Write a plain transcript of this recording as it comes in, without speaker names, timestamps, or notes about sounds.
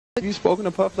Have you spoken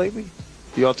to Puff lately?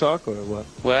 Y'all talk or what?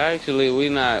 Well, actually, we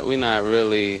not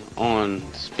really on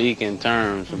speaking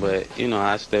terms, but you know,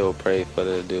 I still pray for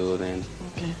the dude, and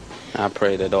I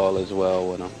pray that all is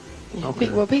well with him. Yeah. Okay.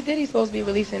 Well, P. Diddy's supposed to be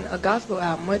releasing a gospel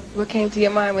album. What came to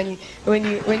your mind when you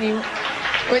heard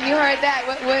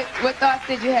that? What thoughts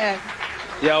did you have?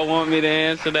 Y'all want me to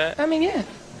answer that? I mean, yeah.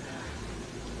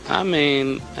 I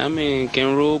mean,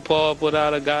 can RuPaul put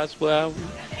out a gospel album?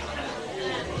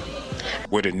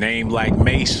 With a name like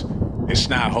Mase, it's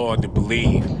not hard to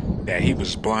believe that he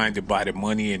was blinded by the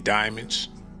money and diamonds.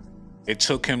 It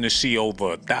took him to see over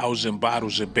 1,000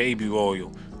 bottles of baby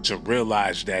oil to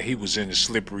realize that he was in a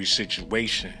slippery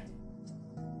situation.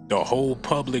 The whole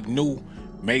public knew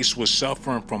Mase was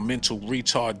suffering from mental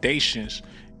retardations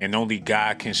and only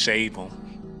God can save him.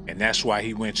 And that's why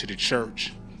he went to the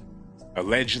church.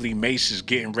 Allegedly, Mase is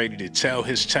getting ready to tell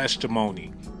his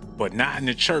testimony, but not in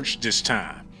the church this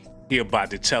time. He about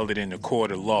to tell it in the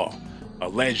court of law,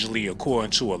 allegedly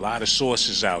according to a lot of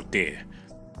sources out there.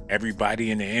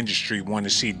 Everybody in the industry want to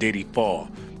see Diddy fall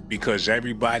because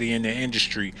everybody in the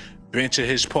industry been to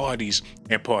his parties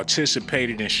and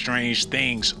participated in strange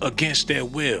things against their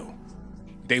will.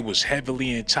 They was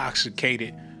heavily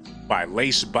intoxicated by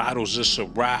laced bottles of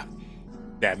Ciroc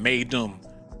that made them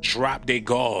drop their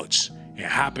guards and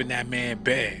hop in that man's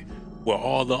bed with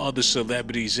all the other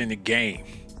celebrities in the game.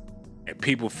 And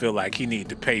people feel like he need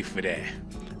to pay for that.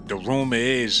 The rumor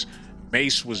is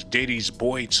Mase was Diddy's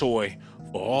boy toy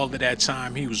for all of that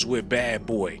time he was with Bad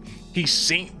Boy. He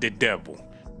synced the devil,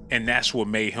 and that's what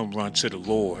made him run to the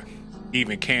Lord.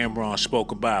 Even Cameron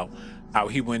spoke about how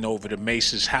he went over to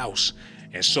Mase's house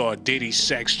and saw Diddy's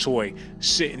sex toy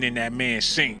sitting in that man's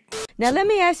sink. Now, let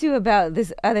me ask you about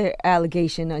this other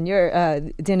allegation on your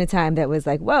dinner time that was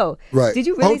like, whoa, right. Did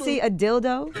you really see a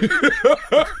dildo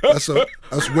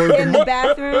that's word in the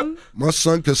bathroom? My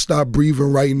son could stop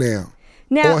breathing right now.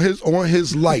 Now on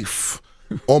his life,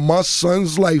 on my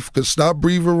son's life, could stop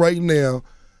breathing right now.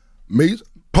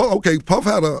 Puff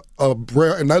had a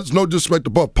brown, and that's no disrespect to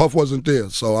Puff. Puff wasn't there,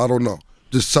 so I don't know.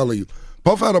 Just telling you.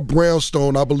 Puff had a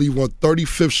brownstone, I believe, on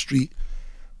 35th Street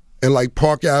and like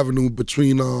Park Avenue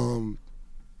between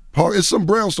it's some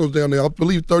brownstones down there. I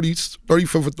believe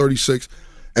 35th or 36th.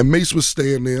 And Mase was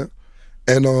staying there.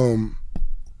 And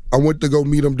I went to go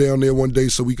meet him down there one day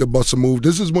so we could bust a move.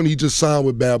 This is when he just signed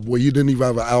with Bad Boy. He didn't even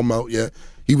have an album out yet.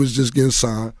 He was just getting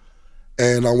signed.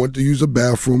 And I went to use the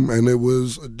bathroom, and it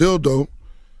was a dildo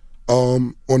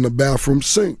on the bathroom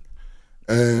sink.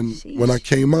 And when I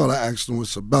came out, I asked him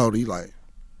what's about. He like,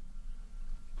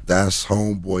 that's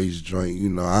homeboy's joint. You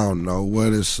know, I don't know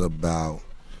what it's about.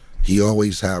 He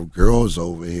always have girls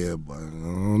over here, but I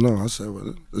don't know. I said,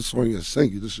 well, this one your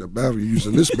sink. This is your bathroom. You're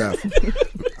using this bathroom.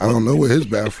 I don't know where his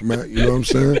bathroom at. You know what I'm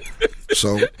saying?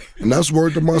 So, and that's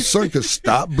word to my son, because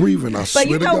stop breathing. I swear to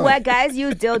God. But you know what? Guys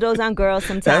use dildos on girls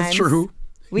sometimes. That's true.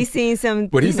 We seen some.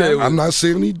 But he said, I'm not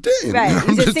saying he didn't. Right.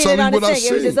 I'm just telling you what I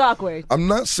sink. It was just awkward. I'm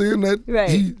not saying that right.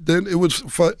 It was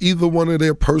for either one of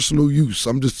their personal use.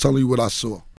 I'm just telling you what I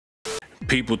saw.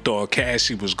 People thought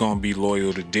Cassie was going to be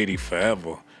loyal to Diddy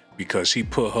forever because he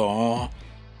put her on.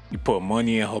 He put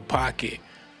money in her pocket,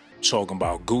 talking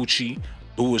about Gucci,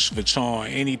 Louis Vuitton,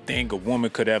 anything a woman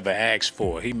could ever ask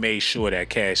for. He made sure that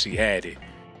Cassie had it.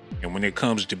 And when it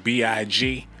comes to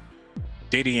B.I.G.,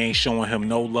 Diddy ain't showing him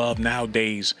no love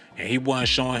nowadays, and he wasn't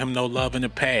showing him no love in the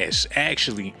past.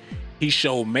 Actually, he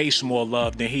showed Mase more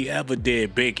love than he ever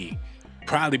did Biggie.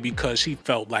 Probably because he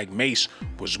felt like Mase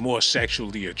was more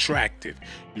sexually attractive.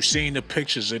 You seen the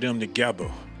pictures of them together.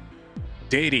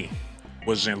 Diddy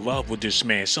was in love with this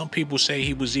man. Some people say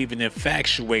he was even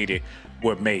infatuated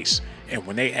with Mase. And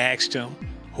when they asked him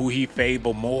who he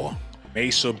favored more,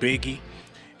 Mase or Biggie,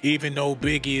 even though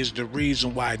Biggie is the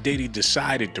reason why Diddy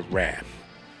decided to rap,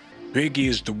 Biggie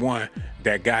is the one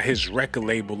that got his record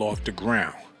label off the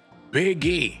ground.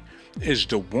 Biggie is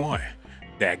the one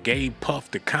that gave Puff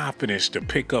the confidence to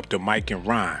pick up the mic and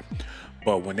rhyme.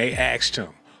 But when they asked him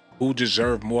who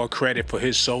deserved more credit for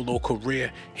his solo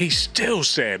career, he still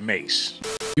said Mase.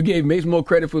 You gave Mase more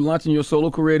credit for launching your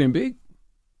solo career than Big?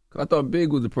 I thought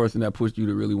Big was the person that pushed you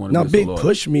to really want to be a Big solo artist.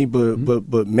 pushed me,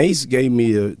 but Mase gave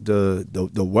me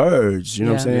the words, you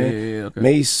know what I'm saying? Yeah, okay.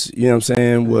 Mase, you know what I'm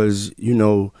saying, was, you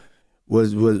know,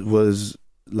 was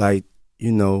like,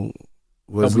 you know,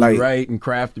 was like write and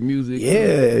craft the music.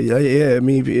 Yeah. I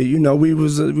mean, you know, we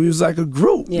was like a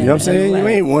group. You know what I'm saying? You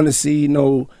ain't want to see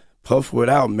no Puff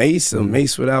without Mase or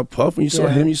Mase without Puff. When you saw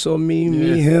him, you saw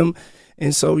me, him.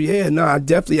 And so, I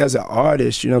definitely, as an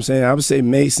artist, you know what I'm saying, I would say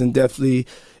Mase and definitely,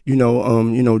 you know,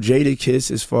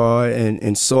 Jadakiss as far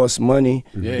and Source Money.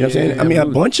 Yeah, you know what I'm saying? I mean, a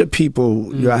bunch of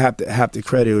people you know, I have to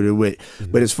credit it with.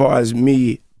 But as far as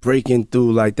me breaking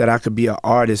through like that, I could be an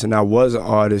artist, and I was an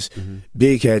artist.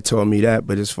 Big had told me that.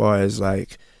 But as far as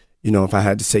like, you know, if I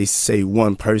had to say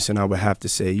one person, I would have to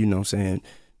say, you know what I'm saying,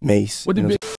 Mase.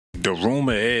 The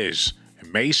rumor is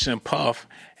Mase and Puff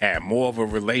had more of a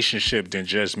relationship than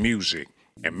just music.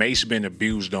 And Mase been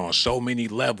abused on so many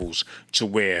levels to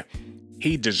where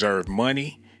he deserved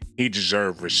money, he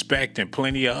deserved respect, and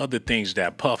plenty of other things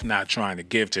that Puff not trying to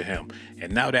give to him.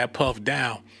 And now that Puff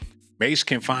down, Mase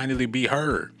can finally be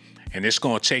heard. And it's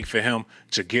going to take for him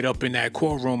to get up in that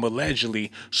courtroom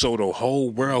allegedly so the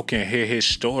whole world can hear his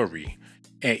story.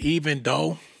 And even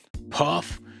though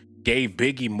Puff gave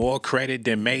Biggie more credit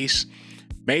than Mase,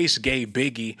 Mase gave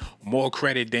Biggie more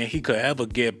credit than he could ever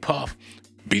give Puff,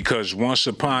 because once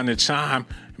upon a time,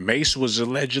 Mase was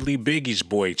allegedly Biggie's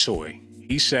boy toy.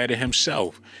 He said it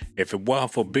himself. If it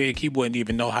wasn't for Big, he wouldn't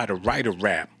even know how to write a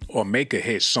rap or make a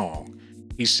hit song.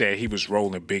 He said he was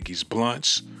rolling Biggie's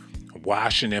blunts,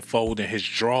 washing and folding his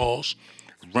drawers,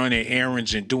 running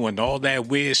errands and doing all that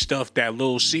weird stuff that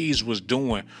Lil C's was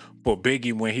doing for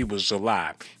Biggie when he was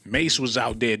alive. Mase was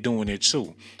out there doing it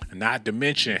too. Not to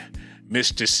mention,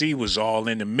 Mr. C was all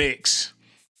in the mix.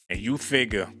 And you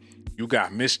figure you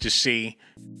got Mr. C,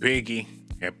 Biggie,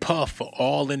 and Puff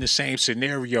all in the same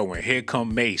scenario, and here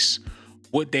come Mase.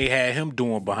 What they had him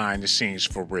doing behind the scenes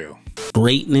for real.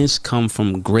 Greatness come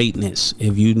from greatness.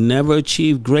 If you never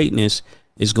achieve greatness,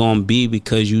 it's going to be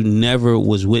because you never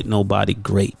was with nobody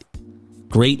great.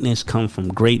 Greatness come from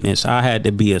greatness. I had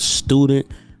to be a student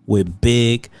with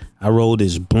Big. I rolled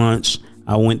his blunts.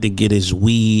 I went to get his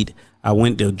weed. I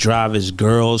went to drive his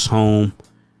girls home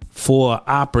for an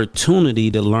opportunity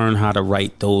to learn how to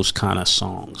write those kind of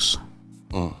songs.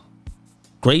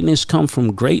 Greatness come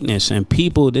from greatness, and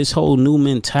people, this whole new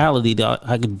mentality that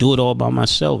I could do it all by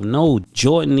myself. No,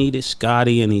 Jordan needed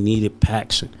Scotty and he needed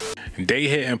Paxson. They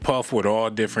hitting Puff with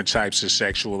all different types of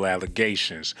sexual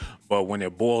allegations, but when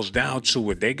it boils down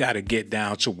to it, they got to get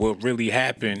down to what really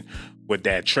happened with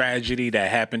that tragedy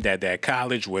that happened at that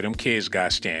college where them kids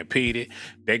got stampeded.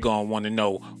 They gonna want to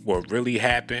know what really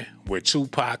happened with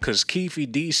Tupac, because Keefy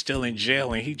D's still in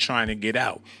jail and he trying to get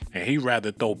out, and he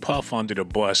rather throw Puff under the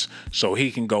bus so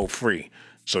he can go free.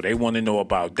 So they want to know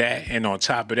about that, and on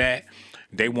top of that,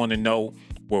 they want to know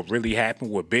what really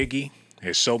happened with Biggie.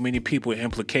 There's so many people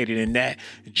implicated in that.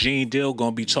 Gene Deal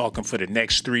gonna be talking for the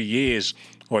next 3 years,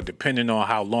 or depending on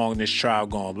how long this trial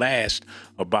gonna last,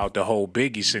 about the whole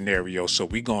Biggie scenario. So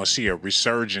we gonna see a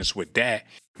resurgence with that,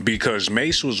 because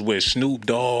Mase was with Snoop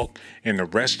Dogg and the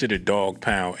rest of the Dog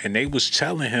Pound, and they was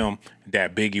telling him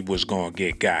that Biggie was gonna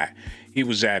get got. He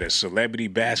was at a celebrity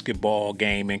basketball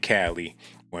game in Cali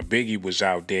when Biggie was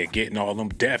out there getting all them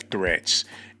death threats.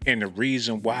 And the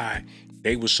reason why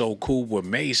they was so cool with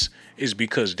Mase is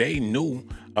because they knew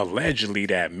allegedly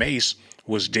that Mase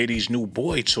was Diddy's new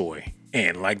boy toy.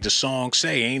 And like the song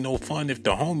say, ain't no fun if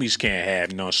the homies can't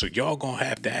have none. So y'all gonna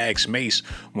have to ask Mase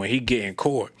when he get in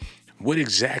court, what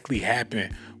exactly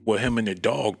happened with him and the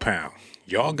Dog Pound?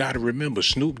 Y'all gotta remember,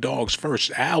 Snoop Dogg's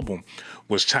first album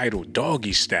was titled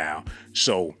Doggy Style.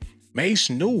 So Mase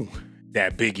knew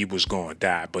that Biggie was gonna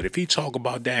die. But if he talk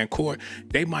about that in court,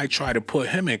 they might try to put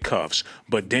him in cuffs.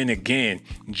 But then again,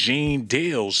 Gene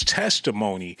Deal's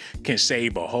testimony can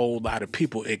save a whole lot of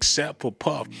people except for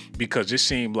Puff, because it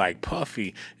seemed like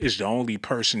Puffy is the only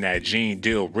person that Gene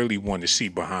Deal really wanted to see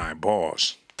behind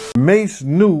bars. Mase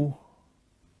knew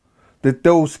that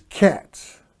those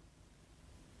cats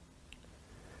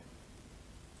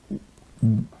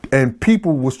and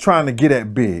people was trying to get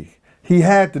at Big. He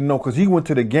had to know, because he went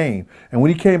to the game. And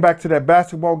when he came back to that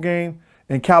basketball game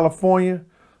in California,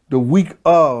 the week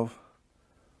of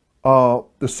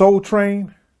the Soul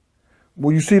Train,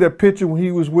 when you see that picture when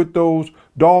he was with those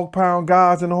Dog Pound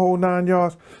guys in the whole 9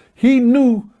 yards, he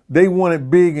knew they wanted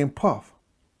Big and Puff.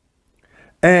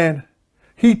 And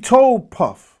he told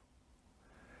Puff.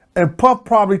 And Puff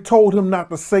probably told him not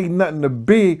to say nothing to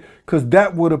Big, because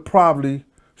that would have probably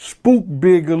spooked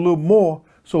Big a little more,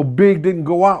 so Big didn't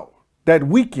go out that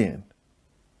weekend.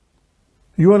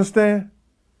 You understand?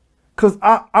 Because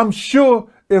I'm sure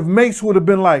if Mase would have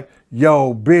been like,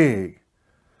 yo, Big,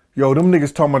 yo, them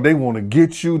niggas talking about they want to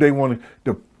get you, they want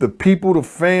to, the people, the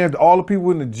fans, all the people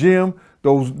in the gym,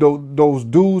 those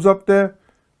dudes up there,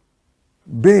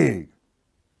 Big,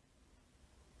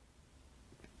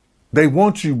 they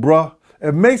want you, bruh.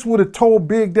 If Mase would have told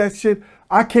Big that shit,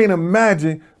 I can't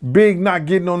imagine Big not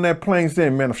getting on that plane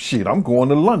saying, man, shit, I'm going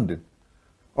to London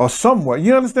or somewhere.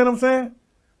 You understand what I'm saying?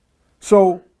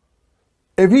 So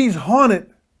if he's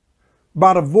haunted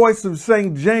by the voice of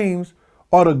St. James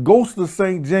or the ghost of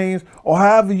St. James or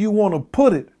however you want to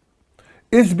put it,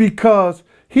 it's because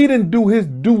he didn't do his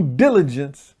due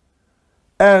diligence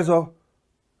as a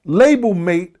label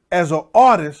mate, as an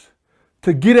artist,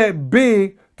 to get at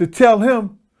Big to tell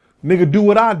him, nigga, do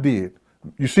what I did.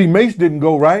 You see, Mase didn't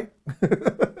go, right?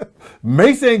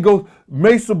 Mase ain't go,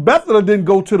 Mase Bethel didn't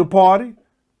go to the party.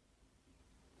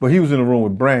 But he was in the room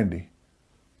with Brandy.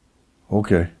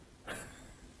 Okay.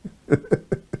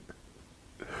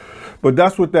 But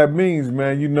that's what that means,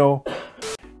 man, you know.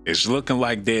 It's looking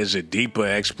like there's a deeper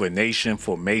explanation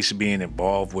for Mase being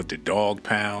involved with the dog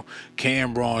pound.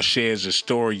 Cameron shares a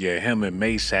story of him and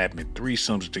Mase having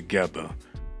threesomes together.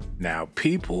 Now,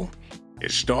 people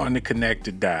is starting to connect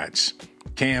the dots.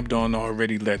 Cam Don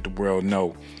already let the world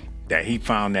know that he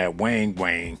found that Wang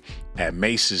Wang at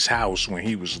Mase's house when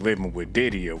he was living with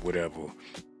Diddy or whatever.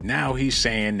 Now he's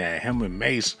saying that him and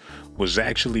Mase was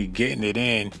actually getting it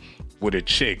in with a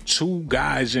chick, 2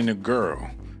 guys and a girl.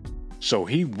 So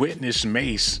he witnessed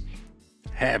Mase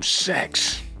have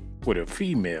sex with a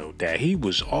female that he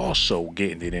was also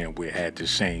getting it in with at the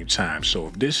same time. So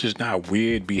if this is not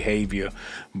weird behavior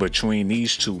between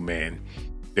these 2 men,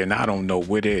 then I don't know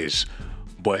what is.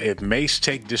 But if Mase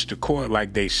take this to court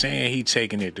like they saying he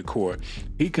taking it to court,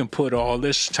 he can put all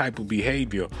this type of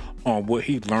behavior on what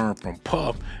he learned from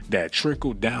Puff that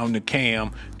trickled down to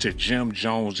Cam to Jim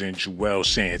Jones and Joel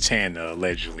Santana,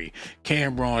 allegedly.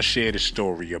 Cameron shared a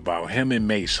story about him and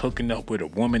Mase hooking up with a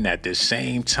woman at the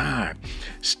same time,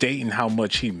 stating how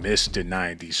much he missed the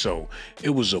 90s. So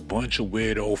it was a bunch of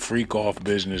weirdo freak-off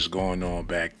business going on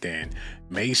back then.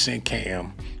 Mase and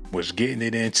Cam was getting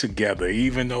it in together.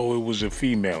 Even though it was a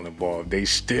female involved, they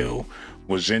still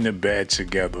was in the bed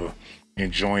together,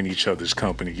 enjoying each other's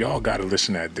company. Y'all gotta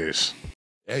listen at this.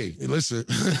 Hey, listen,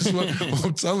 what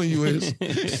I'm telling you is,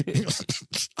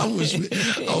 I wish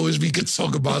we could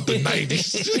talk about the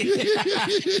 90s.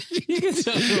 You can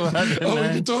talk about the 90s. We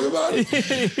can talk about it?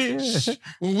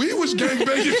 When we was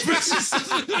gangbanging bitches,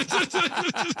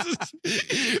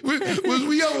 was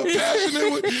we ever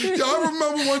passionate with, y'all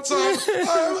remember one time,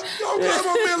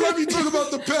 my man let me talk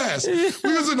about the past.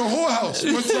 We was in a whorehouse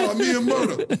one time, me and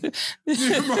Murder.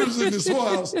 Me and Murder was in this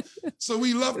whorehouse. So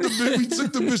we left the bitch, we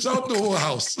took the bitch out the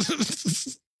whorehouse.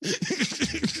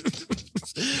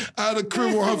 I had a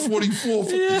crib on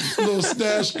 144th, little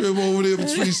stash crib over there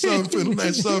between Surf and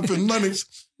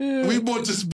Lennox. We bought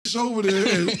this bitch over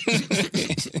there.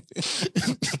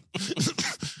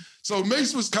 So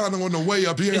Mase was kind of on the way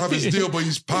up. He didn't have his deal, but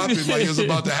he's popping like it was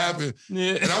about to happen.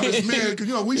 And I'm his man,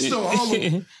 because, we still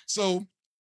Harlem. So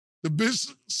the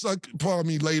bitch sucked, pardon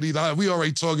me, lady, we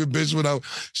already talking bitch without,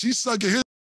 she sucking his.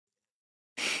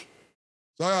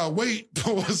 So I gotta wait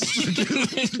to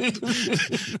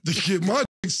get my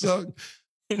dick sucked.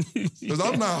 Because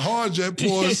I'm not hard yet,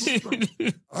 pause.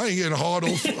 I ain't getting hard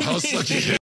on house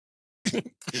sucking.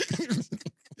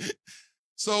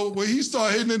 So when he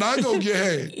start hitting it, I go get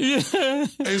head. Yeah.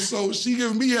 And so she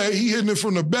giving me head, he hitting it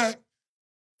from the back.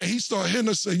 And he start hitting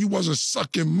her, say, you wasn't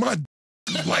sucking my dick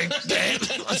like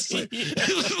that. I said,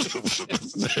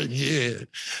 yeah,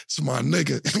 it's my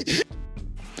nigga.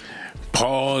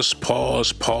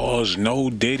 Pause. No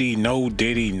Diddy, no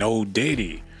Diddy, no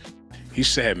Diddy. He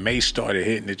said Mase started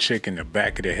hitting the chick in the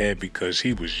back of the head because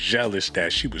he was jealous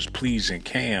that she was pleasing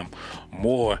Cam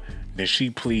more than she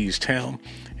pleased him.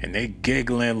 And they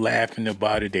giggling, laughing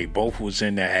about it. They both was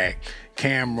in the act.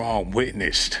 Cameron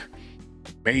witnessed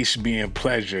Mase being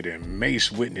pleasured and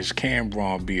Mase witnessed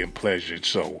Cameron being pleasured.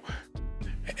 So,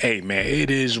 hey man,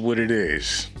 it is what it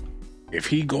is. If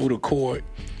he go to court,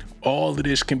 all of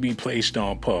this can be placed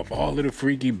on Puff. All of the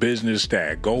freaky business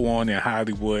that go on in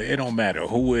Hollywood, it don't matter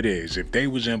who it is. If they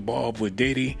was involved with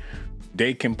Diddy,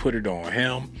 they can put it on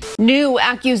him. New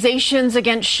accusations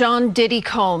against Shawn Diddy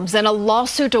Combs. In a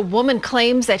lawsuit, a woman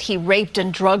claims that he raped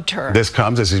and drugged her. This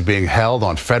comes as he's being held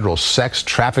on federal sex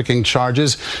trafficking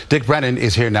charges. Dick Brennan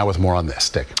is here now with more on this.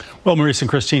 Dick. Well, Maurice and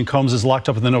Christine, Combs is locked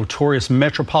up in the notorious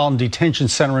Metropolitan Detention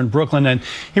Center in Brooklyn, and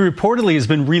he reportedly has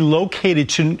been relocated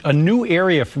to a new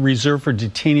area reserved for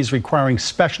detainees requiring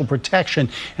special protection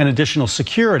and additional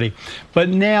security. But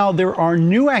now there are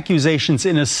new accusations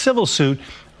in a civil suit.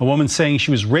 A woman saying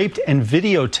she was raped and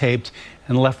videotaped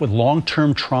and left with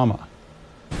long-term trauma.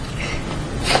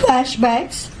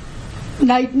 Flashbacks,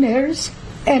 nightmares,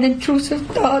 and intrusive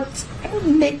thoughts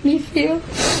make me feel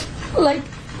like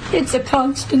it's a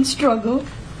constant struggle.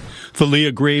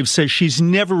 Thalia Graves says she's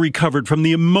never recovered from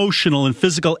the emotional and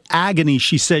physical agony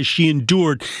she says she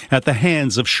endured at the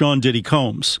hands of Shawn Diddy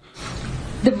Combs.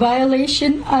 The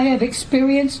violation I have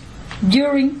experienced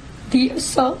during the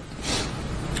assault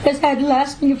has had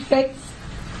lasting effects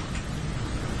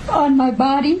on my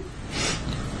body,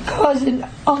 causing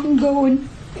ongoing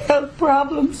health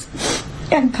problems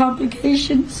and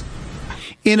complications.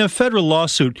 In a federal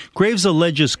lawsuit, Graves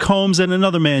alleges Combs and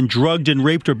another man drugged and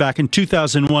raped her back in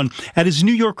 2001 at his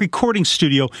New York recording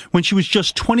studio when she was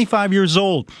just 25 years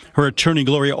old. Her attorney,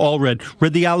 Gloria Allred,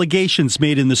 read the allegations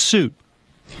made in the suit.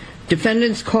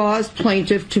 Defendants caused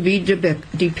plaintiff to be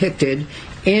depicted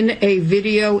in a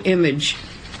video image,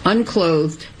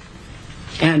 unclothed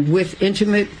and with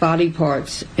intimate body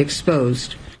parts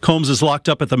exposed. Combs is locked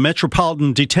up at the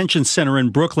Metropolitan Detention Center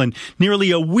in Brooklyn nearly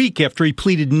a week after he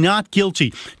pleaded not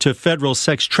guilty to federal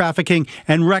sex trafficking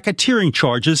and racketeering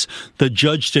charges. The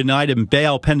judge denied him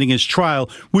bail pending his trial,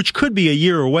 which could be a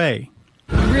year away.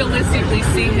 Realistically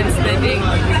see him spending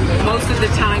most of the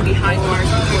time behind bars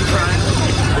before trial.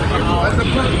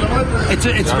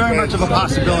 It's very much of a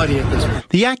possibility at this point.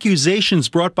 The accusations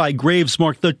brought by Graves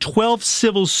mark the 12th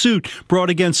civil suit brought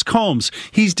against Combs.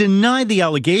 He's denied the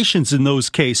allegations in those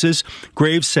cases.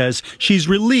 Graves says she's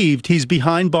relieved he's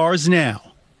behind bars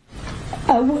now.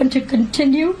 I want to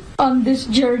continue on this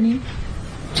journey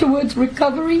towards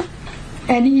recovery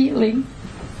and healing.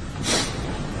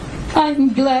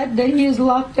 I'm glad that he is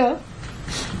locked up,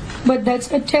 but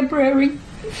that's a temporary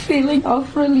feeling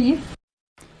of relief.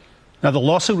 Now, the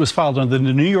lawsuit was filed under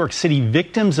the New York City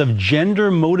Victims of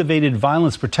Gender-Motivated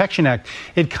Violence Protection Act.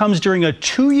 It comes during a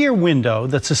 2-year window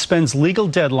that suspends legal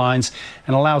deadlines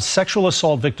and allows sexual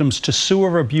assault victims to sue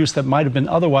over abuse that might have been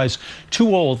otherwise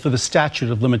too old for the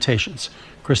statute of limitations.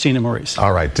 Christina Maurice.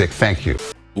 All right, Dick, thank you.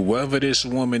 Whoever this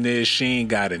woman is, she ain't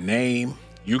got a name.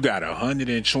 You got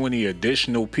 120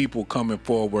 additional people coming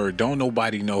forward. Don't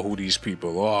nobody know who these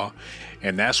people are.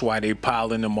 And that's why they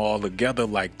piling them all together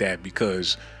like that,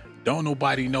 because don't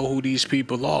nobody know who these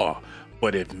people are.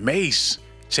 But if Mase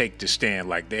take the stand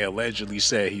like they allegedly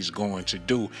said he's going to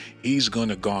do, he's going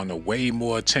to garner way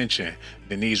more attention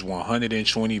than these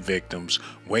 120 victims,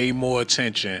 way more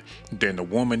attention than the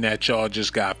woman that y'all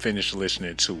just got finished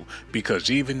listening to. Because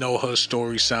even though her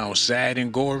story sounds sad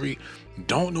and gory,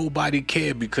 don't nobody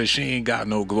care because she ain't got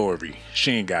no glory.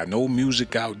 She ain't got no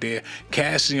music out there.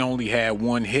 Cassie only had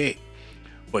one hit,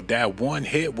 but that one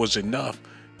hit was enough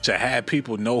to have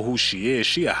people know who she is.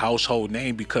 She a household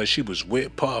name because she was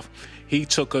with Puff. He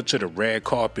took her to the red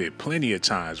carpet plenty of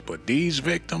times. But these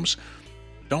victims,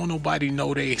 don't nobody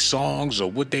know their songs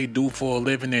or what they do for a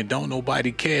living, and don't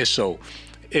nobody care. So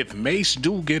if Mase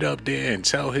do get up there and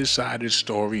tell his side of the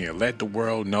story and let the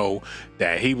world know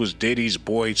that he was Diddy's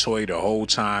boy toy the whole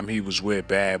time he was with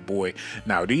Bad Boy.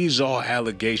 Now, these are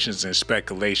allegations and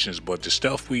speculations, but the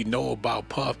stuff we know about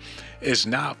Puff is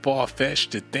not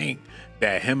far-fetched to think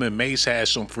that him and Mase had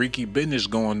some freaky business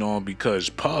going on, because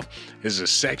Puff is a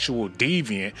sexual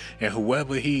deviant, and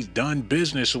whoever he's done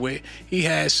business with, he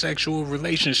had sexual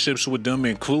relationships with them,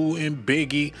 including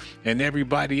Biggie and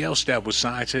everybody else that was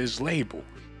signed to his label.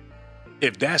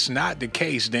 If that's not the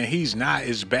case, then he's not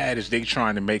as bad as they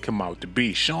trying to make him out to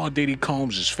be. Shawn Diddy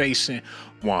Combs is facing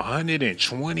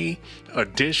 120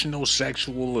 additional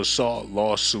sexual assault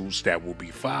lawsuits that will be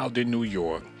filed in New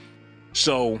York.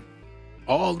 So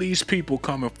all these people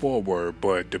coming forward,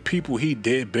 but the people he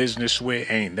did business with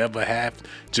ain't never have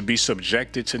to be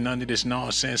subjected to none of this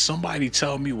nonsense. Somebody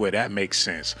tell me where that makes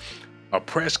sense. A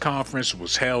press conference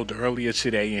was held earlier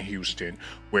today in Houston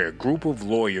where a group of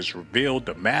lawyers revealed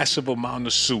the massive amount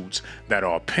of suits that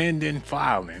are pending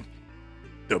filing.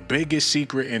 The biggest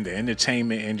secret in the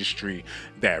entertainment industry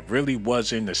that really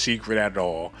wasn't a secret at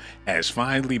all has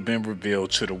finally been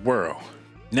revealed to the world.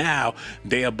 Now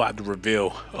they're about to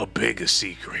reveal a bigger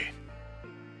secret.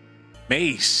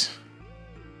 Mase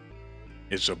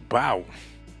is about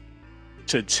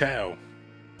to tell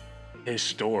his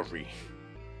story,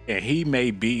 and he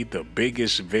may be the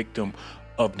biggest victim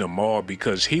of them all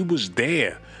because he was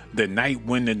there the night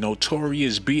when the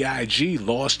notorious B.I.G.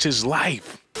 lost his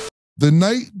life. The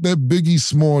night that Biggie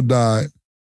Small died,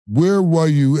 where were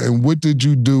you and what did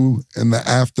you do in the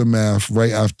aftermath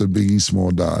right after Biggie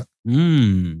Small died?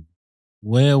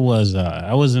 Where was I?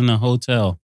 I was in the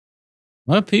hotel.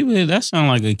 What people? That sound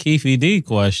like a Keefy D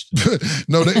question.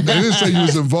 No, they didn't say you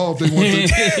was involved. They wanted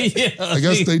to, I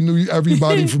guess they knew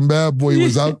everybody from Bad Boy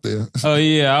was out there. Oh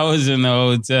yeah, I was in the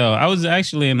hotel. I was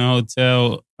actually in the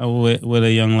hotel with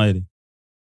a young lady.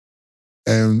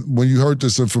 And when you heard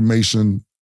this information,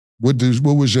 what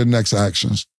was your next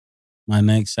actions? My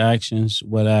next actions?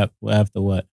 After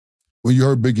what? When you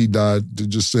heard Biggie died,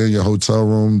 did you stay in your hotel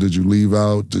room? Did you leave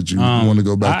out? Did you want to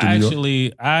go back to New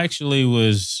York? I actually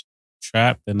was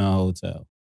trapped in a hotel.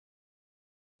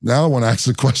 Now I want to ask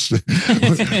a question.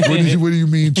 What do you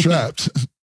mean trapped?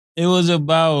 It was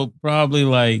about probably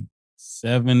like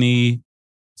 70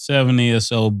 or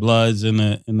so bloods in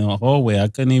the hallway. I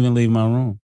couldn't even leave my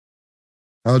room.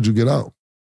 How'd you get out?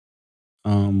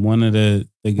 One of the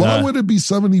guys. Why would it be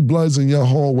 70 bloods in your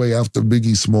hallway after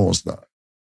Biggie Smalls died?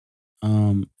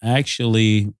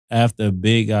 Actually, after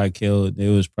Big got killed, they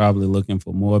was probably looking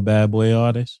for more bad boy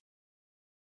artists.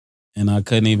 And I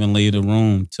couldn't even leave the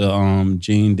room till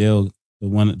Gene Dill,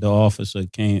 the officer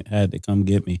had to come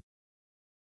get me.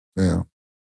 Damn.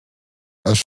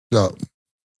 That's up.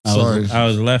 Sorry. I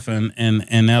was left in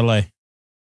LA.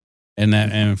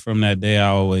 And from that day I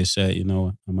always said, you know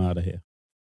what, I'm out of here.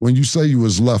 When you say you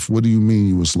was left, what do you mean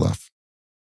you was left?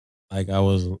 Like I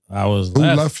was Who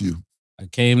left you? I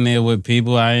came there with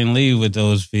people. I ain't leave with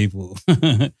those people.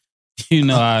 You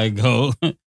know how it go.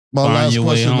 My last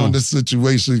question on this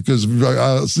situation, because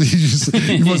I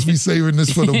see you must be saving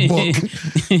this for the book.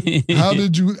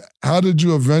 How did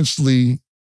you eventually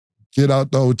get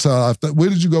out the hotel? After, where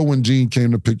did you go when Gene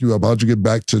came to pick you up? How'd you get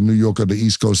back to New York or the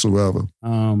East Coast or wherever?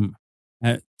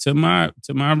 To my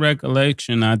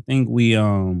recollection, I think we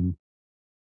had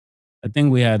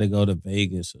to go to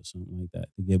Vegas or something like that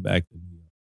to get back to New York.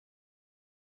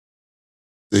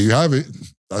 There you have it.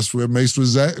 That's where Mase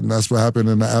was at, and that's what happened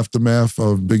in the aftermath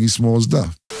of Biggie Smalls'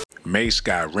 death. Mase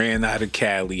got ran out of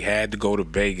Cali, had to go to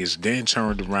Vegas, then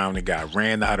turned around and got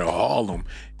ran out of Harlem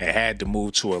and had to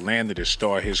move to Atlanta to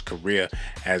start his career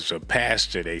as a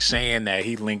pastor. They saying that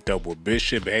he linked up with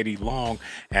Bishop Eddie Long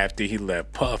after he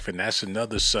left Puff, and that's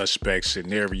another suspect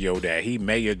scenario that he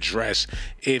may address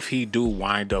if he do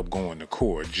wind up going to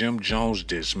court. Jim Jones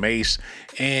dissed Mase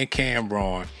and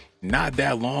Cameron not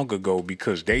that long ago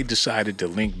because they decided to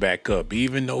link back up,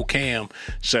 even though Cam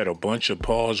said a bunch of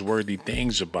pause-worthy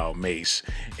things about Mase.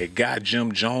 It got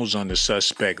Jim Jones on the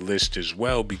suspect list as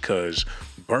well because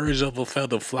birds of a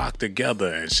feather flock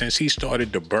together, and since he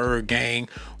started the Bird Gang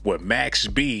with Max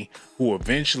B, who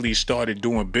eventually started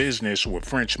doing business with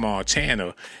French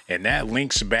Montana, and that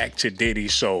links back to Diddy,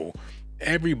 so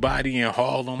everybody in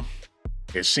Harlem,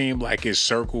 it seemed like it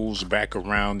circles back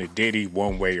around to Diddy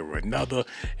one way or another,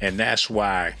 and that's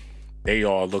why they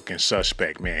all looking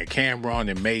suspect, man. Cameron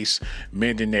and Mase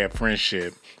mending their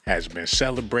friendship has been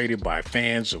celebrated by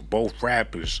fans of both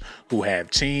rappers who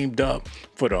have teamed up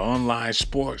for the online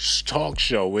sports talk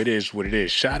show. It is what it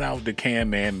is. Shout out to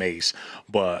Cam and Mase,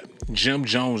 but Jim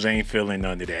Jones ain't feeling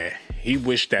none of that. He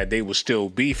wished that they were still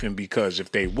beefing because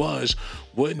if they was,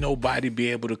 wouldn't nobody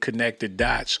be able to connect the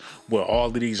dots with all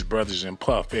of these brothers in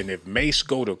Puff. And if Mase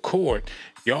go to court,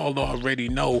 y'all already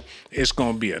know it's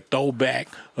going to be a throwback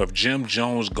of Jim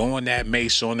Jones going at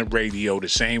Mase on the radio the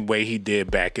same way he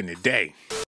did back in the day.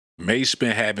 Mase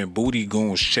been having booty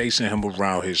goons chasing him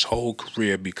around his whole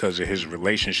career because of his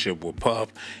relationship with Puff.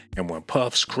 And when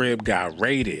Puff's crib got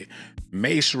raided,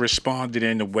 Mase responded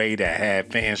in a way that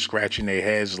had fans scratching their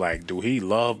heads like, do he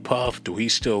love Puff? Do he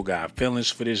still got feelings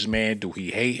for this man? Do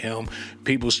he hate him?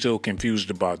 People still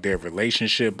confused about their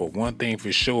relationship, but one thing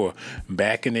for sure,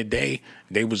 back in the day,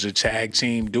 they was a tag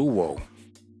team duo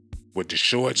with the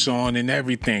shorts on and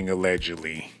everything,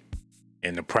 allegedly,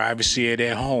 in the privacy of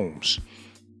their homes.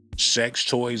 Sex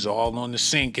toys all on the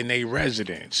sink in their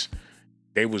residence.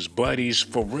 They was buddies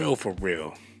for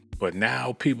real. But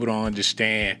now people don't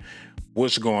understand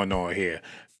what's going on here.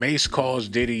 Mase calls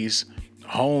Diddy's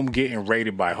home getting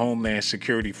raided by Homeland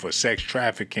Security for sex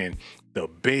trafficking the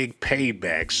big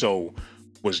payback. So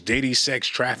was Diddy sex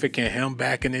trafficking him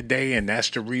back in the day, and that's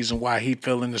the reason why he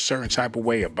feeling a certain type of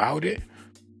way about it?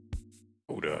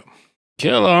 Hold up.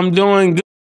 Killer, I'm doing good.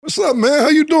 What's up, man? How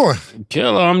you doing?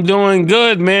 Killer, I'm doing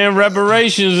good, man.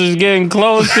 Reparations is getting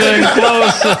closer and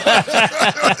closer.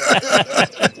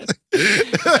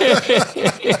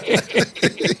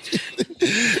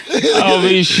 I'll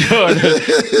be sure to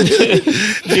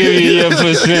give you your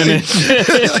percentage.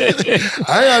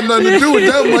 I ain't had nothing to do with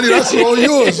that money. That's all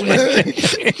yours, man.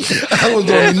 I was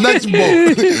on the next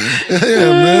boat. Yeah,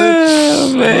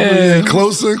 man. Man.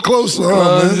 Closer and closer,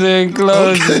 Closer man. and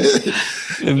closer. Okay.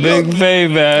 The big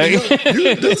payback.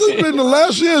 This has been the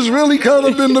last year's really kind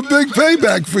of been the big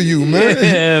payback for you, man.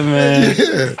 Yeah, man.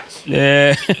 Yeah.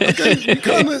 Yeah. Okay,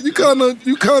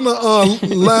 you kind of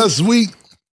last week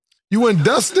you went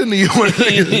Destiny.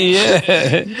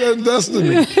 Yeah. You went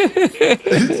Destiny.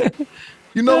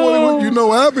 You know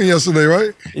what happened yesterday,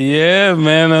 right? Yeah,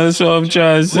 man. That's what I'm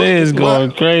trying to say. It's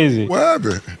going crazy. What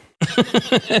happened?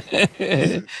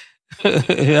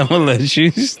 I'm gonna let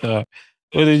you start.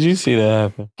 What did you see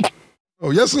that happen?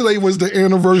 Oh, yesterday was the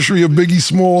anniversary of Biggie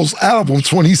Smalls' album,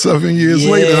 27 years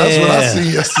later. That's what I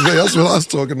seen yesterday. That's what I was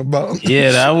talking about.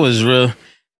 Yeah, that was real.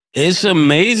 It's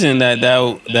amazing that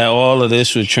all of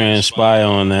this would transpire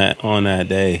on that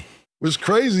day. What's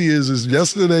crazy is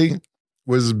yesterday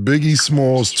was Biggie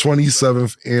Small's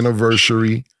 27th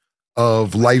anniversary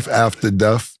of Life After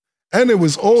Death. And it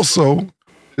was also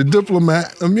the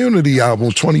Diplomat Immunity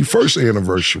album 21st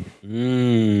anniversary.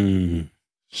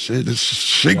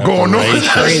 Shit going on.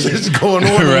 Shit's going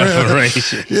on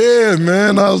around. Yeah,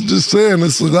 man. I was just saying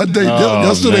this. That day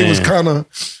yesterday was kind of.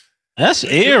 That's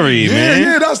eerie, man.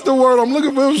 Yeah, that's the word I'm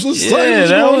looking for. It was just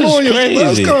that was crazy.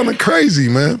 That's kind of crazy,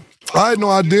 man. I had no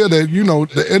idea that,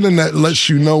 the internet lets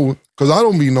you know, because I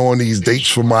don't be knowing these dates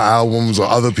for my albums or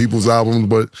other people's albums,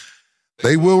 but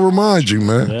they will remind you,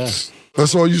 man. Yeah.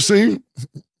 That's all you see?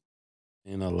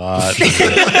 In a lot.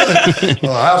 That's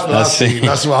what I seen.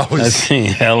 That's what I was. I seen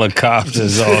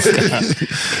helicopters, all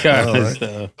kind of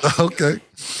stuff. Okay.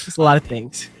 It's a lot of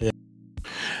things. Yeah.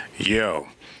 Yo,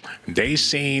 they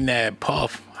seen that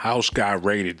Puff house got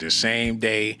raided the same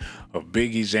day of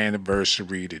Biggie's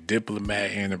anniversary, the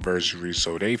Diplomat anniversary,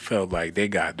 so they felt like they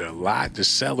got a lot to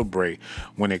celebrate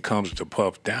when it comes to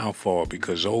Puff downfall,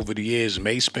 because over the years,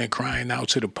 Mase been crying out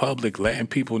to the public, letting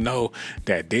people know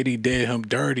that Diddy did him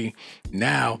dirty.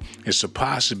 Now, it's a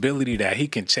possibility that he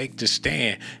can take the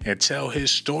stand and tell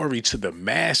his story to the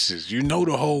masses. You know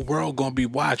the whole world gonna be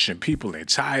watching. People in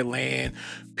Thailand,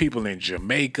 people in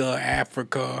Jamaica,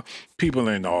 Africa, people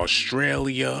in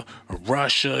Australia,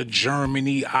 Russia,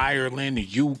 Germany, Ireland,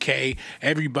 the UK,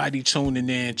 everybody tuning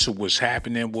in to what's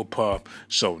happening with Puff.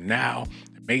 So now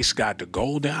Mase got the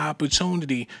golden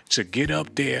opportunity to get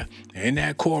up there in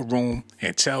that courtroom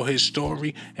and tell his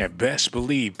story, and best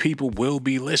believe people will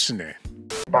be listening.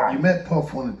 You met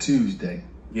Puff on a Tuesday.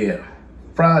 Yeah.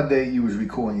 Friday, you was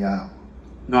recording your album.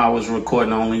 No, I was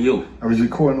recording Only You. I was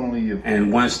recording Only You.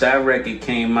 And once that record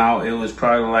came out, it was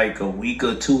probably like a week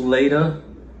or two later.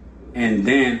 And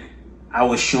then I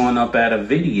was showing up at a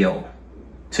video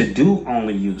to do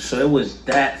Only You. So it was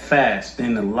that fast.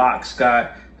 Then the locks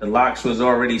was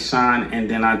already signed. And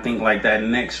then I think like that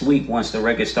next week, once the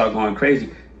record started going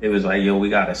crazy, it was like, yo, we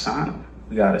got to sign him.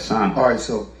 We got to sign him. All right,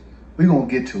 so we're going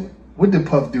to get to it. What did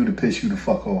Puff do to piss you the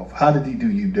fuck off? How did he do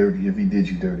you dirty if he did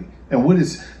you dirty? And what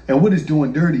is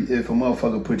doing dirty if a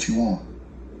motherfucker put you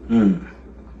on?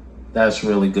 That's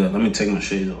really good. Let me take my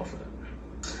shades off.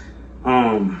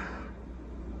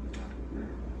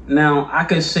 Now, I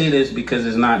could say this because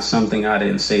it's not something I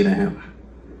didn't say to him.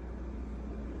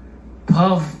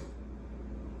 Puff,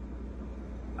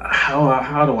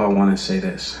 how do I want to say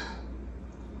this?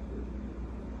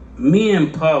 Me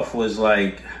and Puff was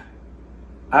like,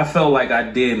 I felt like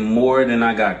I did more than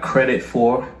I got credit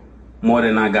for, more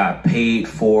than I got paid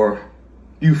for.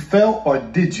 You felt, or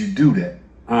did you do that?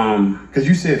 Because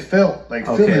you said felt, like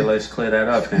okay, feeling. Let's clear that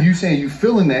up then. You saying you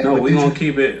feeling that? No, we're gonna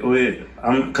keep it with,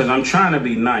 because I'm trying to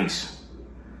be nice.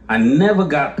 I never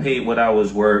got paid what I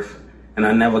was worth, and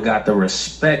I never got the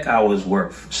respect I was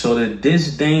worth. So the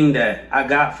disdain that I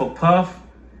got for Puff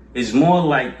is more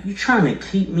like, you trying to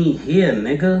keep me here,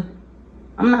 nigga.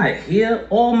 I'm not here.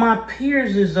 All my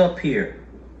peers is up here.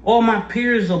 All my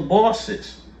peers are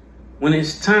bosses. When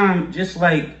it's time, just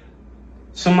like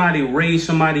somebody raised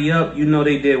somebody up, you know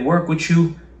they did work with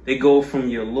you, they go from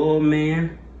your little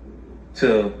man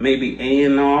to maybe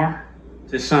A&R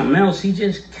to something else. He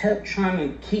just kept trying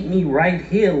to keep me right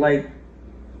here, like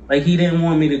he didn't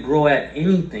want me to grow at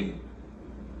anything.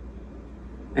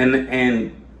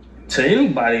 And to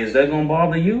anybody, is that gonna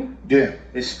bother you? Yeah.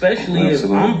 Especially if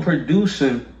I'm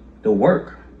producing the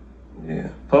work. Yeah.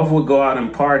 Puff would go out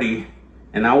and party,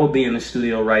 and I would be in the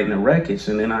studio writing the records,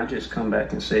 and then I just come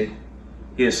back and say,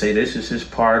 he'll say this is his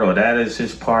part or that is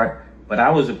his part, but I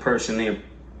was the person there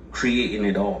creating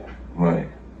it all. Right.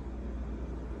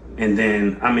 And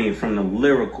then, I mean, from the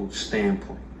lyrical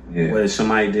standpoint, whether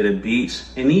somebody did a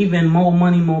beats, and even More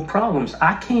Money, More Problems,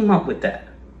 I came up with that.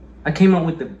 I came up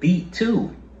with the beat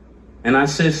too. And I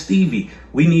said, Stevie,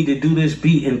 we need to do this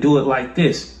beat and do it like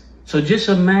this. So just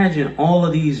imagine all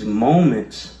of these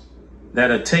moments that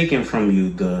are taken from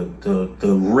you,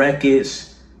 the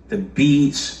records, the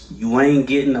beats, you ain't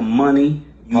getting the money,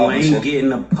 you ain't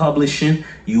getting the publishing,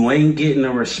 you ain't getting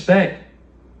the respect.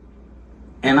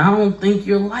 And I don't think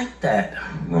you're like that.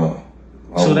 No.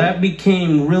 So that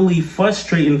became really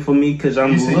frustrating for me because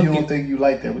I'm looking. You don't think you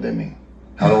like that? What that mean?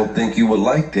 I don't think you would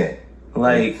like that.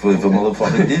 Like, if a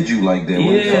motherfucker did you like that,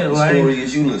 what the fucking story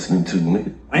is you listening to,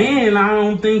 nigga? And I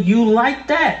don't think you like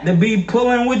that, to be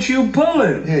pulling what you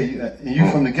pulling. Yeah,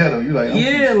 you from the ghetto. You like,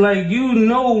 yeah, like you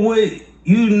know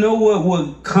what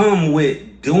would come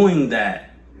with doing that.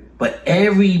 But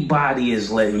everybody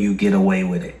is letting you get away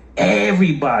with it.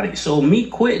 everybody. So me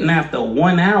quitting after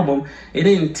one album, it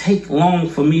didn't take long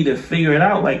for me to figure it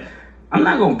out. Like, I'm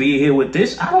not gonna be here with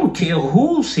this. I don't care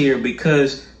who's here,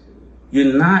 because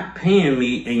you're not paying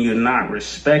me and you're not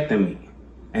respecting me.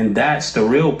 And that's the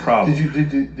real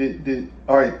problem.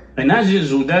 All right. And that's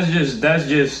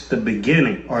just the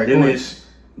beginning. All right,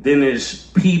 Then there's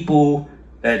people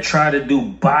that try to do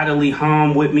bodily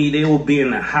harm with me. They will be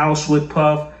in the house with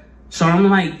Puff. So I'm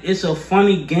like, it's a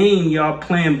funny game y'all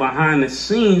playing behind the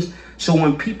scenes. So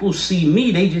when people see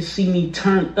me, they just see me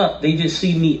turned up. They just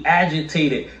see me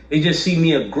agitated. They just see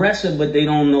me aggressive, but they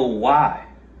don't know why.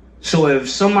 So if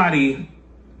somebody,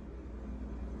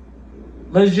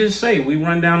 let's just say we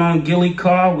run down on Gilly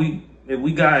car, if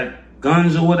we got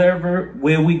guns or whatever,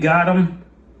 where we got them,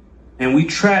 and we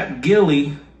trap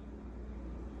Gilly,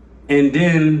 and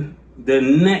then the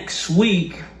next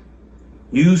week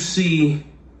you see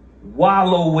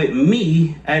Wallow with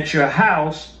me at your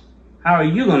house, how are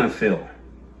you gonna feel?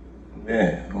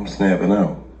 Yeah, I'm snapping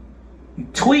out. You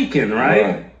tweaking,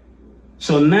 right?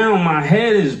 So now my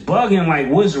head is bugging, like,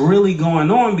 what's really going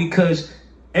on? Because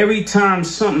every time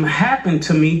something happened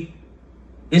to me,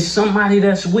 it's somebody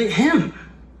that's with him.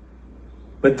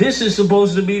 But this is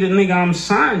supposed to be the nigga I'm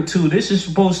signed to. This is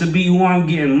supposed to be who I'm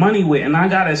getting money with. And I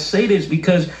gotta say this,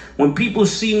 because when people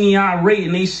see me irate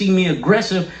and they see me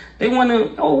aggressive, they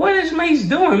wanna, oh, what is Mase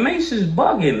doing? Mase is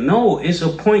bugging. No, it's a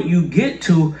point you get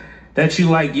to that you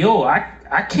like, yo,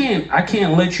 I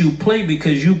can't let you play,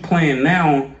 because you playing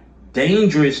now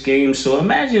dangerous games. So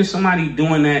imagine somebody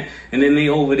doing that, and then they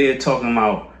over there talking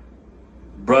about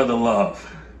brother love.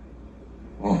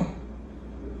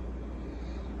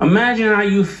 Imagine how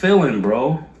you feeling,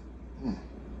 bro.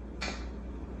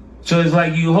 So it's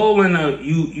like you holding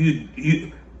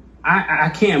I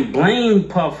can't blame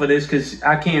Puff for this, because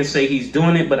I can't say he's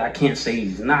doing it, but I can't say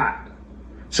he's not.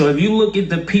 So if you look at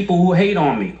the people who hate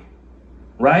on me,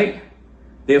 right?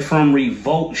 They're from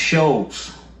Revolt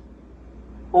shows.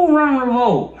 Who run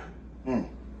Revolt?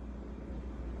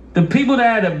 The people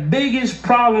that had the biggest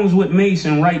problems with Mase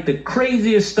and write the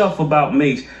craziest stuff about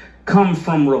Mase come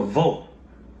from Revolt.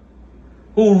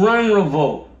 Who run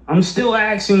Revolt? I'm still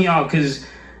asking y'all, because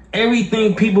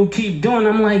everything people keep doing,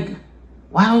 I'm like,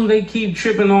 why do they keep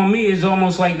tripping on me? It's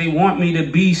almost like they want me to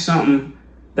be something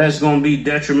that's going to be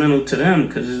detrimental to them,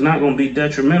 because it's not going to be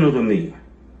detrimental to me.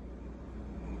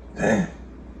 Damn.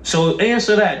 So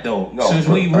answer that, though, since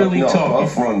we really talking.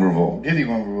 Puff run Revolt. Diddy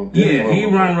run Revolt. Yeah, he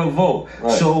run Revolt.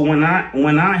 Right. So when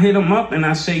I hit him up and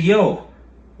I say, yo,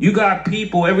 you got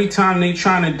people, every time they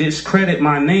trying to discredit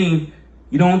my name,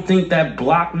 you don't think that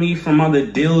blocked me from other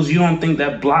deals? You don't think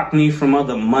that blocked me from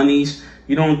other monies?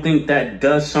 You don't think that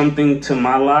does something to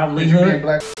my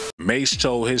livelihood? Mase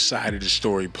told his side of the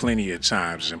story plenty of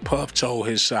times, and Puff told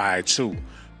his side too.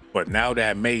 But now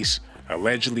that Mase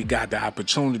allegedly got the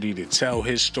opportunity to tell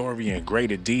his story in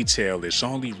greater detail, it's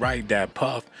only right that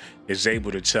Puff is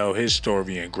able to tell his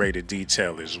story in greater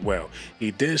detail as well.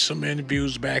 He did some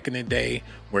interviews back in the day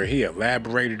where he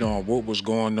elaborated on what was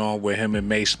going on with him and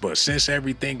Mase, but since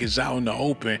everything is out in the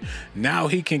open, now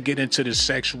he can get into the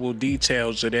sexual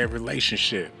details of their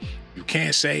relationship. You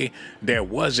can't say there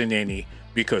wasn't any,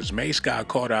 because Mase got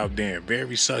caught out there in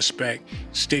very suspect,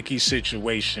 sticky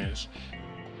situations.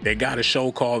 They got a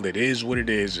show called It Is What It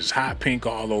Is. It's hot pink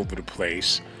all over the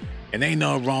place. And ain't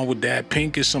nothing wrong with that.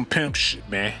 Pink is some pimp shit,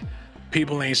 man.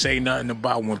 People ain't say nothing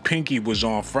about when Pinky was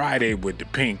on Friday with the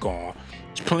pink on.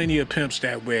 There's plenty of pimps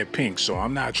that wear pink, so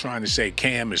I'm not trying to say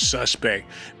Cam is suspect,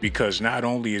 because not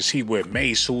only is he with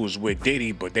Mase, who was with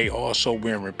Diddy, but they also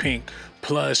wearing pink.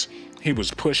 Plus, he was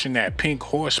pushing that pink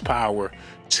horsepower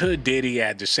to Diddy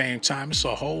at the same time. It's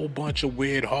a whole bunch of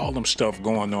weird Harlem stuff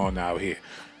going on out here.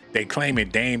 They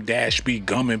claiming Dame Dash be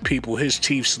gumming people, his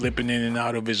teeth slipping in and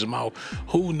out of his mouth.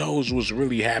 Who knows what's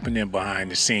really happening behind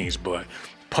the scenes, but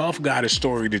Puff got a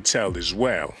story to tell as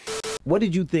well. What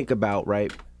did you think about,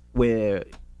 right, where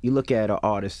you look at an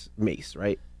artist, Mase,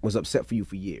 right, was upset for you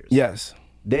for years? Yes.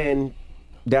 Then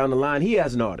down the line, he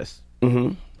has an artist.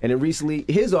 Mm-hmm. And then recently,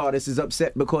 his artist is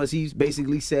upset because he's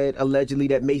basically said, allegedly,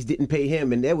 that Mase didn't pay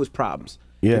him and there was problems.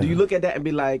 Yeah. And do you look at that and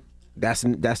be like, that's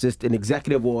just an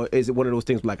executive, or is it one of those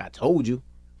things like, I told you?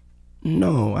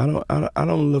 No, I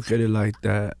don't look at it like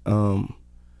that.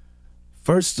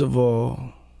 First of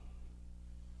all,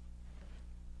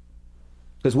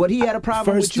 because what he had a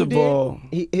problem with you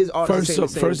did, his artist saying the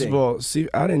same first thing. of all, see,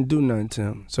 I didn't do nothing to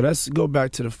him. So let's go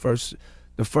back to the first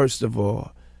of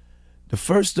all. The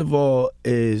first of all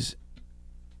is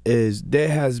there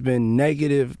has been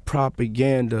negative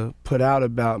propaganda put out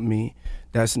about me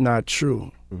that's not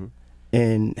true. Mm-hmm.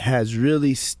 And has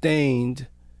really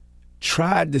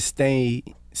tried to stain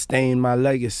stain my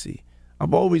legacy.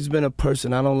 I've always been a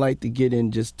person, I don't like to get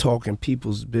in just talking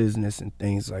people's business and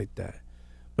things like that.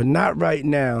 But not right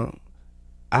now.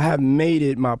 I have made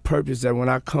it my purpose that when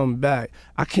I come back,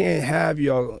 I can't have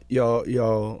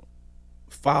y'all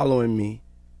following me,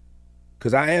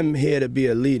 because I am here to be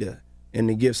a leader and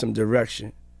to give some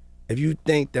direction. If you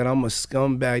think that I'm a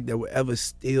scumbag that will ever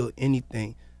steal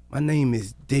anything, my name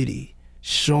is Diddy,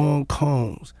 Shawn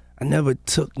Combs. I never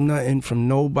took nothing from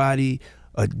nobody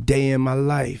a day in my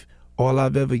life. All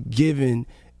I've ever given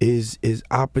is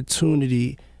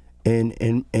opportunity and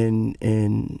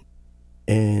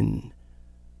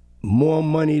more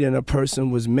money than a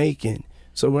person was making.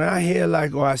 So when I hear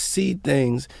like, or I see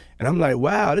things, and I'm like,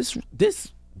 wow, this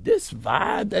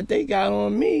vibe that they got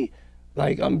on me,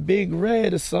 like I'm Big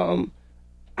Red or something.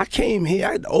 I came here,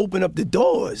 I had to open up the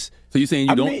doors. So you're saying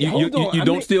you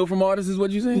don't steal from artists, is what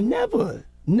you're saying? Never.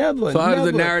 So how does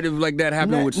a narrative like that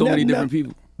happen with so many different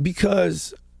people?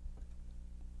 Because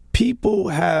people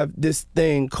have this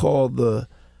thing called the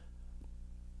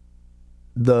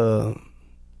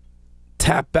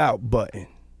tap out button.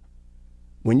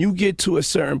 When you get to a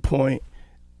certain point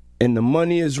and the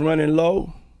money is running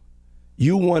low,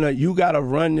 you gotta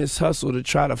run this hustle to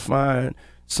try to find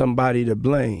somebody to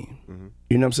blame. Mm-hmm.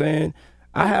 You know what I'm saying?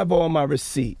 I have all my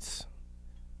receipts.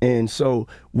 And so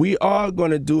we are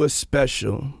gonna do a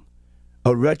special,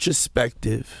 a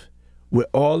retrospective with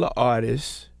all the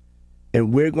artists,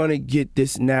 and we're gonna get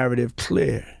this narrative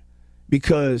clear,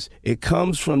 because it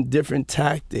comes from different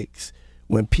tactics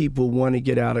when people want to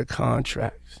get out of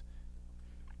contracts.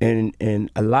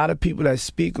 And a lot of people that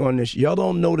speak on this, y'all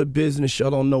don't know the business, y'all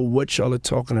don't know what y'all are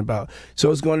talking about. So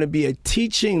it's going to be a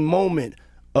teaching moment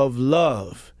of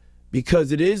love,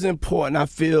 because it is important, I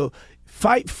feel,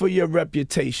 fight for your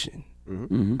reputation.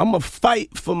 Mm-hmm. I'm going to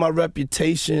fight for my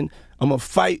reputation. I'm going to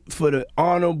fight for the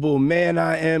honorable man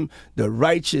I am, the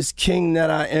righteous king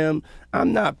that I am.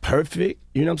 I'm not perfect,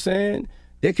 you know what I'm saying?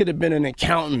 There could have been an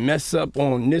accountant mess up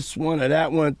on this one or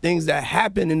that one, things that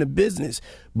happen in the business.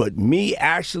 But me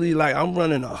actually, like, I'm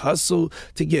running a hustle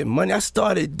to get money. I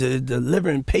started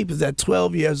delivering papers at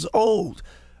 12 years old.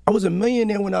 I was a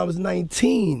millionaire when I was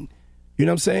 19. You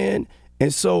know what I'm saying?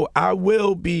 And so I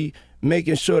will be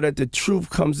making sure that the truth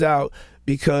comes out,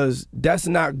 because that's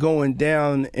not going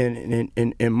down in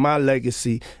my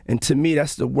legacy. And to me,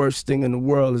 that's the worst thing in the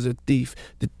world, is a thief.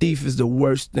 The thief is the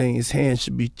worst thing. His hand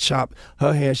should be chopped.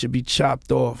 Her hand should be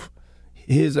chopped off.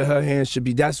 His or her hand should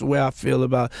be. That's the way I feel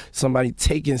about somebody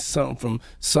taking something from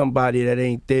somebody that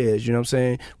ain't theirs. You know what I'm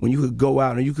saying? When you could go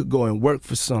out and you could go and work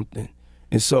for something.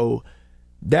 And so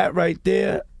that right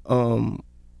there,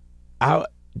 I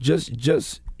just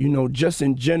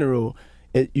in general,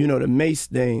 the Mase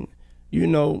thing.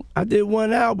 I did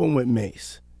one album with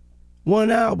Mase.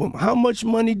 One album. How much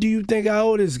money do you think I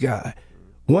owe this guy?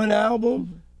 One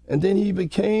album, and then he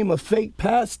became a fake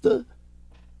pastor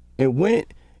and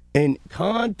went and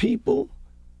conned people,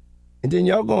 and then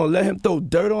y'all gonna let him throw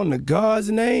dirt on the God's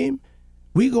name?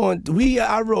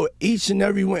 I wrote each and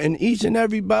every one, and each and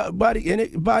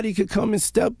everybody could come and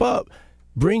step up.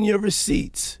 Bring your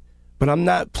receipts. But I'm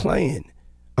not playing.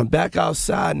 I'm back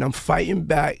outside and I'm fighting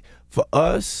back for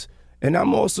us. And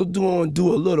I'm also do a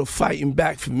little fighting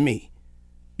back for me.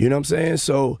 You know what I'm saying?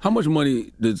 So how much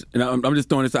money does, and I'm just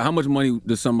throwing this out, how much money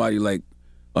does somebody like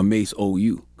a Mase owe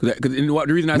you? Because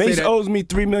the reason I say that, Mase owes me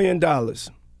 $3 million.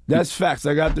 That's facts.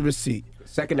 I got the receipt.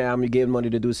 Second album, you gave money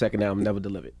to do a second album, never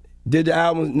delivered. Did the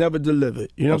album, never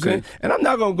delivered. You know what I'm saying? And I'm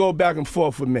not going to go back and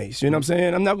forth with Mase. You know what I'm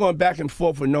saying? I'm not going back and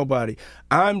forth with nobody.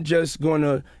 I'm just going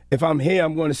to, if I'm here,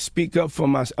 I'm going to speak up for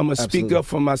myself. I'm going to speak up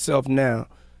for myself now.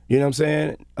 You know what I'm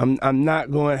saying? I'm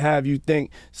not going to have you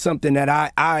think something that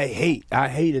I hate. I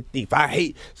hate a thief. I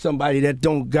hate somebody that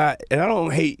don't got, and I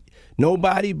don't hate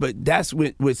nobody, but that's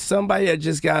with somebody that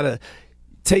just got to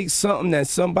take something that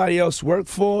somebody else worked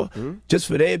for just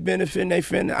for their benefit and they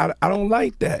fin. I don't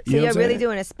like that. So you're really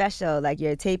doing a special, like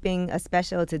you're taping a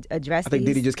special to address I think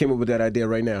Diddy just came up with that idea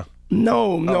right now.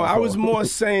 No, I was more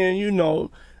saying,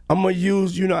 I'm going to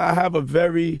use, I have a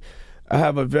very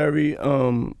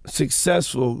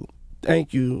successful,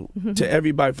 thank you to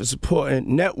everybody for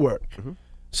supporting, network.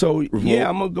 So yeah,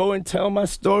 I'm gonna go and tell my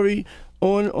story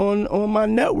on my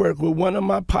network with one of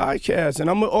my podcasts, and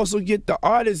I'm gonna also get the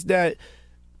artists that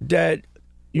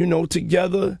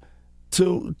together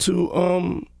to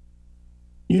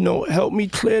help me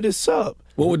clear this up.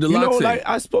 What would the lot say? Like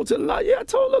I spoke to the lot. Yeah, I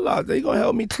told the lot they gonna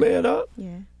help me clear it up.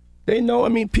 Yeah. They know. I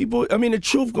mean, people. I mean, the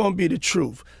truth gonna be the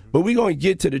truth, but we gonna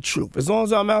get to the truth. As long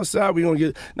as I'm outside, we gonna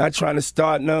get. Not trying to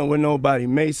start nothing with nobody.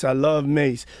 Mase, I love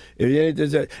Mase.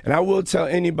 And I will tell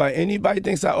anybody. Anybody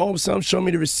thinks I owe them something, show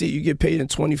me the receipt. You get paid in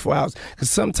 24 hours. Because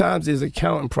sometimes there's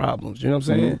accounting problems. You know what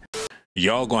I'm saying?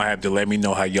 Y'all gonna have to let me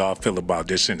know how y'all feel about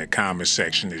this in the comment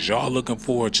section. Is y'all looking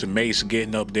forward to Mase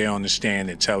getting up there on the stand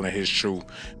and telling his truth?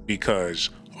 Because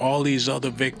all these other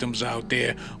victims out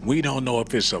there, we don't know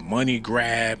if it's a money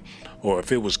grab or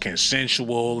if it was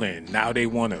consensual and now they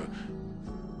want to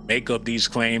make up these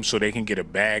claims so they can get a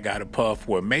bag out of Puff.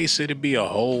 Well, Mase, it'd be a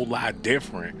whole lot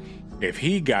different if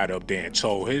he got up there and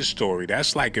told his story.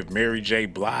 That's like if Mary J.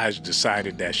 Blige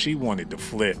decided that she wanted to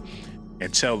flip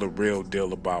and tell the real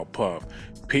deal about Puff.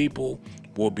 People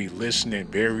will be listening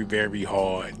very, very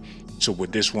hard to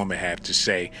what this woman have to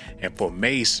say. And for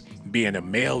Mase being a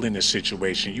male in the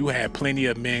situation, you had plenty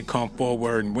of men come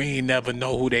forward and we ain't never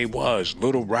know who they was.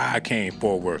 Little Rod came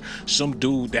forward. Some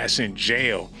dude that's in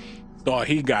jail thought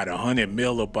he got 100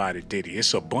 mil up out of Diddy.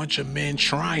 It's a bunch of men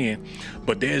trying,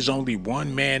 but there's only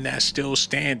one man that's still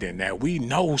standing that we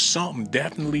know something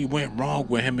definitely went wrong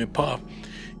with him and Puff.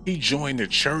 He joined the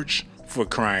church, for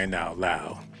crying out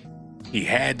loud. He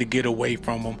had to get away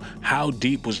from him. How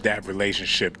deep was that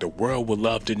relationship? The world would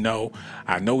love to know.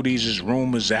 I know these is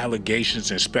rumors,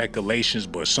 allegations, and speculations,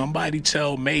 but somebody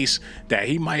tell Mase that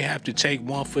he might have to take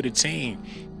one for the team.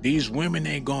 These women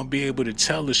ain't gonna be able to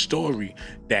tell the story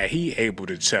that he able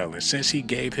to tell. And since he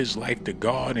gave his life to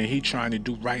God and he trying to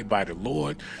do right by the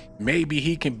Lord, maybe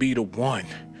he can be the one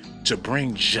to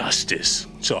bring justice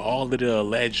to all of the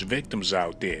alleged victims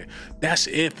out there. That's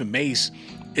if Mase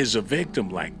is a victim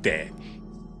like that.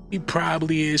 He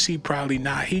probably is, he probably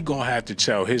not. He gonna have to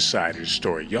tell his side of the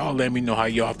story. Y'all let me know how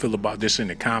y'all feel about this in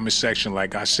the comment section.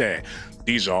 Like I said,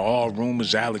 these are all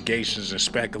rumors, allegations, and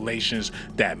speculations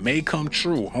that may come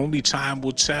true. Only time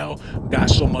will tell. Got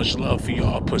so much love for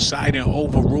y'all. Poseidon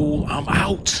overrule. I'm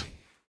out.